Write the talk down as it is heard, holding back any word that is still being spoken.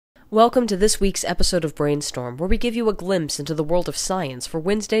Welcome to this week's episode of Brainstorm, where we give you a glimpse into the world of science for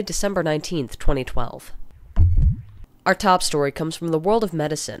Wednesday, December 19th, 2012. Our top story comes from the world of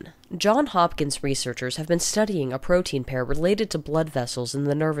medicine. Johns Hopkins researchers have been studying a protein pair related to blood vessels in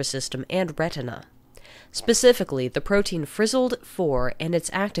the nervous system and retina. Specifically, the protein Frizzled-4 and its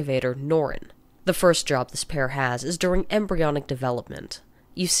activator Norrin. The first job this pair has is during embryonic development.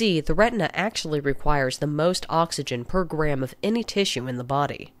 You see, the retina actually requires the most oxygen per gram of any tissue in the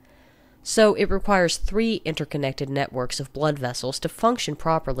body. So it requires 3 interconnected networks of blood vessels to function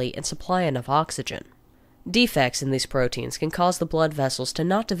properly and supply enough oxygen. Defects in these proteins can cause the blood vessels to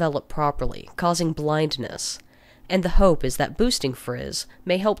not develop properly, causing blindness. And the hope is that boosting frizz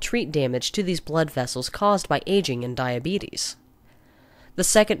may help treat damage to these blood vessels caused by aging and diabetes. The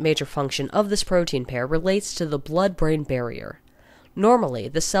second major function of this protein pair relates to the blood-brain barrier. Normally,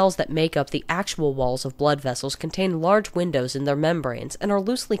 the cells that make up the actual walls of blood vessels contain large windows in their membranes and are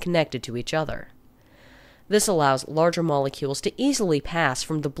loosely connected to each other. This allows larger molecules to easily pass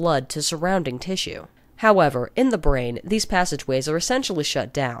from the blood to surrounding tissue. However, in the brain, these passageways are essentially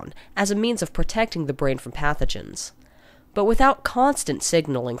shut down as a means of protecting the brain from pathogens. But without constant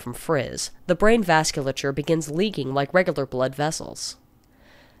signaling from frizz, the brain vasculature begins leaking like regular blood vessels.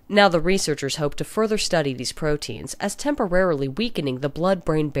 Now the researchers hope to further study these proteins, as temporarily weakening the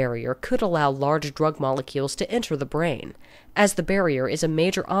blood-brain barrier could allow large drug molecules to enter the brain, as the barrier is a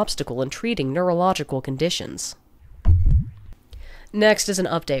major obstacle in treating neurological conditions. Next is an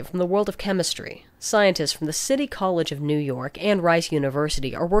update from the world of chemistry. Scientists from the City College of New York and Rice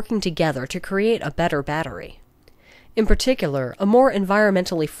University are working together to create a better battery. In particular, a more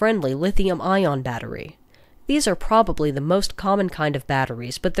environmentally friendly lithium-ion battery. These are probably the most common kind of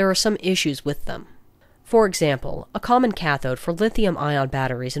batteries, but there are some issues with them. For example, a common cathode for lithium-ion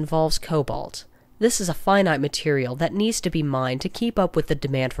batteries involves cobalt. This is a finite material that needs to be mined to keep up with the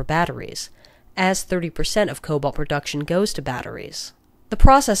demand for batteries, as 30% of cobalt production goes to batteries. The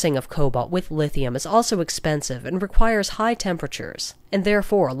processing of cobalt with lithium is also expensive and requires high temperatures, and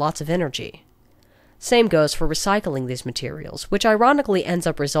therefore lots of energy. Same goes for recycling these materials, which ironically ends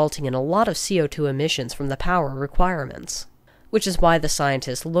up resulting in a lot of CO2 emissions from the power requirements. Which is why the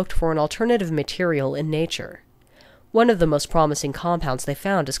scientists looked for an alternative material in nature. One of the most promising compounds they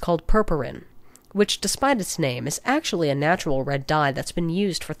found is called purpurin, which, despite its name, is actually a natural red dye that's been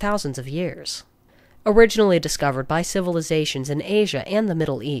used for thousands of years. Originally discovered by civilizations in Asia and the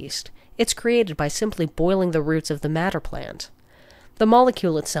Middle East, it's created by simply boiling the roots of the madder plant. The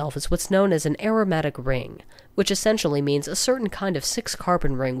molecule itself is what's known as an aromatic ring, which essentially means a certain kind of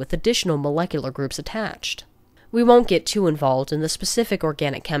 6-carbon ring with additional molecular groups attached. We won't get too involved in the specific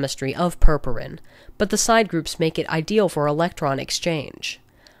organic chemistry of purpurin, but the side groups make it ideal for electron exchange.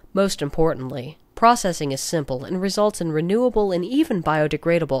 Most importantly, processing is simple and results in renewable and even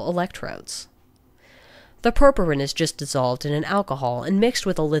biodegradable electrodes. The purpurin is just dissolved in an alcohol and mixed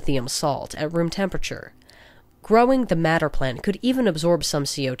with a lithium salt at room temperature. Growing the madder plant could even absorb some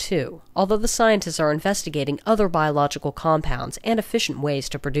CO2, although the scientists are investigating other biological compounds and efficient ways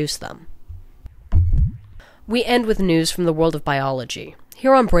to produce them. We end with news from the world of biology.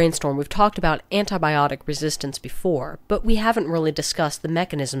 Here on Brainstorm, we've talked about antibiotic resistance before, but we haven't really discussed the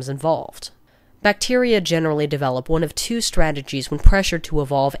mechanisms involved. Bacteria generally develop one of 2 strategies when pressured to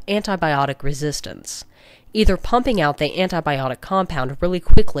evolve antibiotic resistance. Either pumping out the antibiotic compound really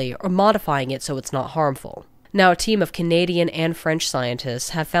quickly or modifying it so it's not harmful. Now, a team of Canadian and French scientists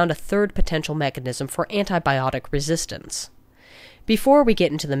have found a third potential mechanism for antibiotic resistance. Before we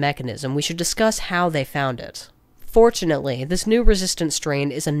get into the mechanism, we should discuss how they found it. Fortunately, this new resistant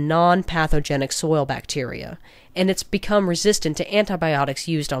strain is a non-pathogenic soil bacteria, and it's become resistant to antibiotics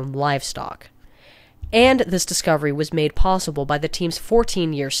used on livestock. And this discovery was made possible by the team's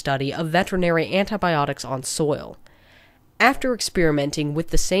 14-year study of veterinary antibiotics on soil. After experimenting with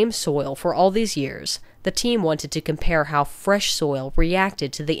the same soil for all these years, the team wanted to compare how fresh soil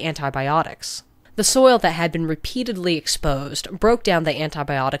reacted to the antibiotics. The soil that had been repeatedly exposed broke down the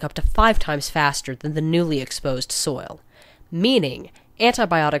antibiotic up to 5 times faster than the newly exposed soil, meaning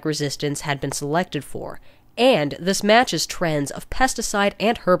antibiotic resistance had been selected for, and this matches trends of pesticide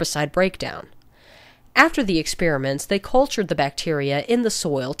and herbicide breakdown. After the experiments, they cultured the bacteria in the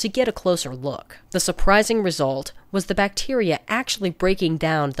soil to get a closer look. The surprising result was the bacteria actually breaking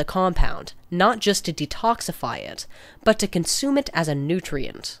down the compound, not just to detoxify it, but to consume it as a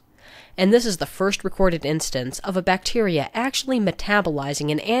nutrient. And this is the first recorded instance of a bacteria actually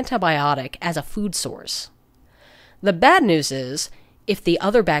metabolizing an antibiotic as a food source. The bad news is, if the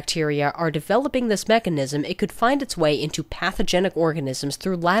other bacteria are developing this mechanism, it could find its way into pathogenic organisms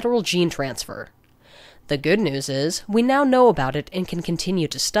through lateral gene transfer. The good news is, we now know about it and can continue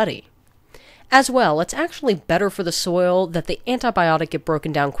to study. As well, it's actually better for the soil that the antibiotic get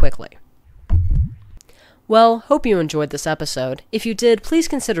broken down quickly. Well, hope you enjoyed this episode. If you did, please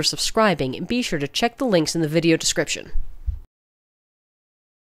consider subscribing and be sure to check the links in the video description.